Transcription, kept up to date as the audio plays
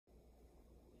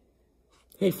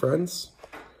Hey friends,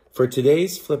 for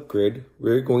today's Flipgrid,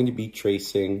 we're going to be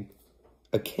tracing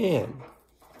a can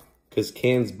because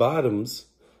cans' bottoms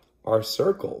are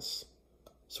circles.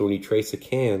 So when you trace a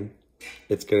can,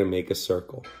 it's going to make a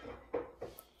circle.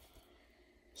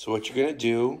 So what you're going to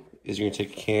do is you're going to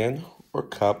take a can or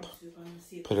cup,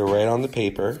 put it right on the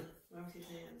paper,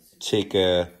 take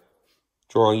a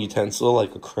drawing utensil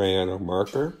like a crayon or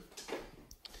marker.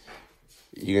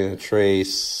 You're going to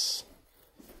trace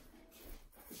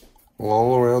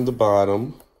all around the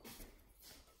bottom.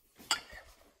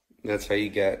 That's how you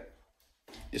get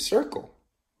your circle.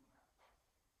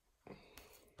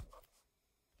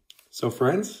 So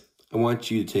friends, I want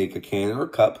you to take a can or a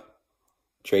cup,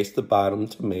 trace the bottom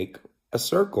to make a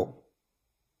circle.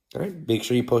 All right, make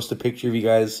sure you post a picture of you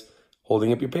guys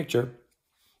holding up your picture.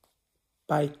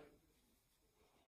 Bye.